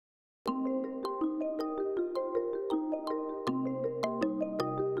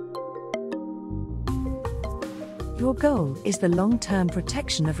Your goal is the long-term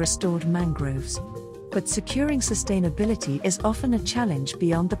protection of restored mangroves. But securing sustainability is often a challenge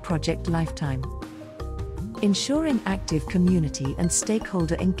beyond the project lifetime. Ensuring active community and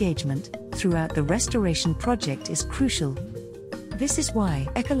stakeholder engagement throughout the restoration project is crucial. This is why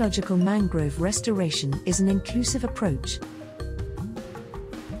ecological mangrove restoration is an inclusive approach.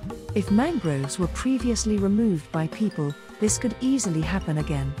 If mangroves were previously removed by people, this could easily happen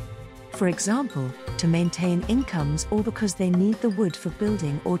again. For example, to maintain incomes or because they need the wood for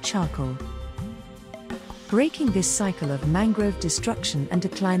building or charcoal. Breaking this cycle of mangrove destruction and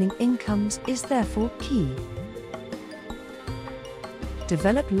declining incomes is therefore key.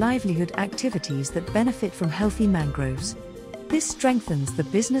 Develop livelihood activities that benefit from healthy mangroves. This strengthens the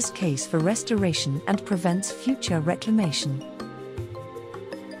business case for restoration and prevents future reclamation.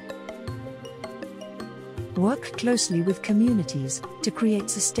 Work closely with communities to create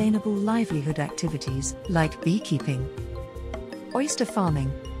sustainable livelihood activities like beekeeping, oyster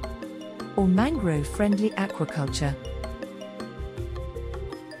farming, or mangrove-friendly aquaculture.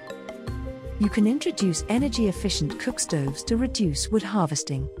 You can introduce energy-efficient cook stoves to reduce wood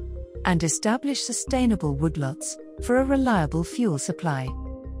harvesting, and establish sustainable woodlots for a reliable fuel supply.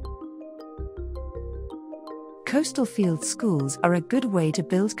 Coastal field schools are a good way to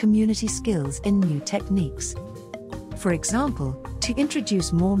build community skills in new techniques. For example, to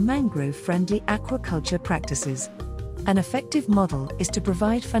introduce more mangrove-friendly aquaculture practices. An effective model is to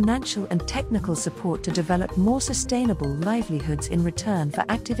provide financial and technical support to develop more sustainable livelihoods in return for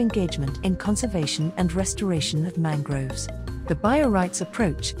active engagement in conservation and restoration of mangroves. The biorights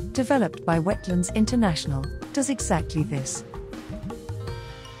approach, developed by Wetlands International, does exactly this.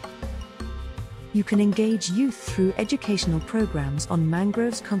 You can engage youth through educational programs on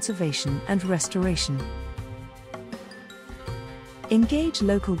mangroves conservation and restoration. Engage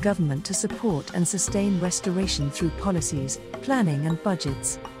local government to support and sustain restoration through policies, planning and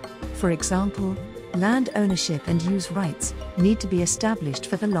budgets. For example, land ownership and use rights need to be established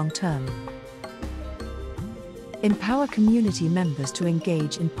for the long term. Empower community members to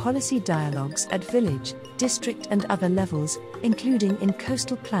engage in policy dialogues at village, district and other levels, including in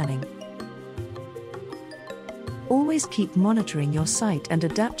coastal planning. Always keep monitoring your site and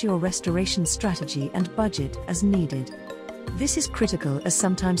adapt your restoration strategy and budget as needed. This is critical as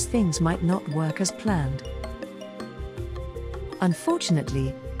sometimes things might not work as planned.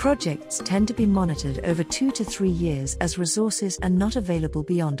 Unfortunately, projects tend to be monitored over 2 to 3 years as resources are not available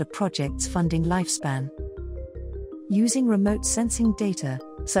beyond a project's funding lifespan. Using remote sensing data,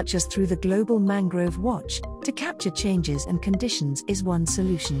 such as through the Global Mangrove Watch, to capture changes and conditions is one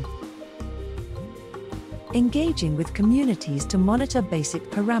solution. Engaging with communities to monitor basic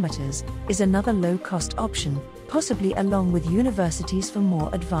parameters is another low-cost option, possibly along with universities for more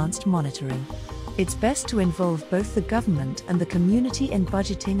advanced monitoring. It's best to involve both the government and the community in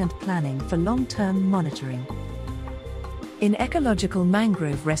budgeting and planning for long-term monitoring. In ecological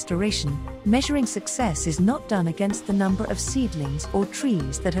mangrove restoration, measuring success is not done against the number of seedlings or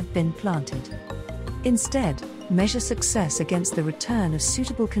trees that have been planted. Instead, measure success against the return of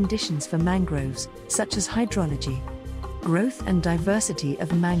suitable conditions for mangroves, such as hydrology, growth and diversity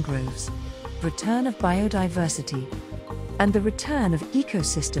of mangroves, return of biodiversity, and the return of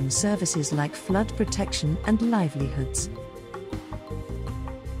ecosystem services like flood protection and livelihoods.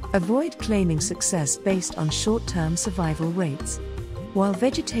 Avoid claiming success based on short-term survival rates. While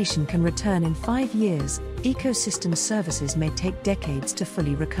vegetation can return in 5 years, ecosystem services may take decades to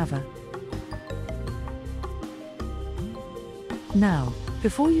fully recover. Now,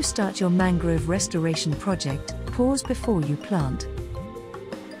 before you start your mangrove restoration project, pause before you plant.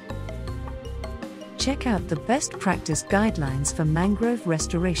 Check out the Best Practice Guidelines for Mangrove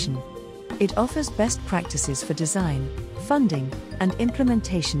Restoration. It offers best practices for design, funding, and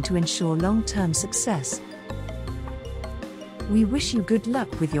implementation to ensure long-term success. We wish you good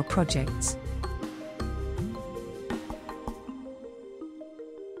luck with your projects.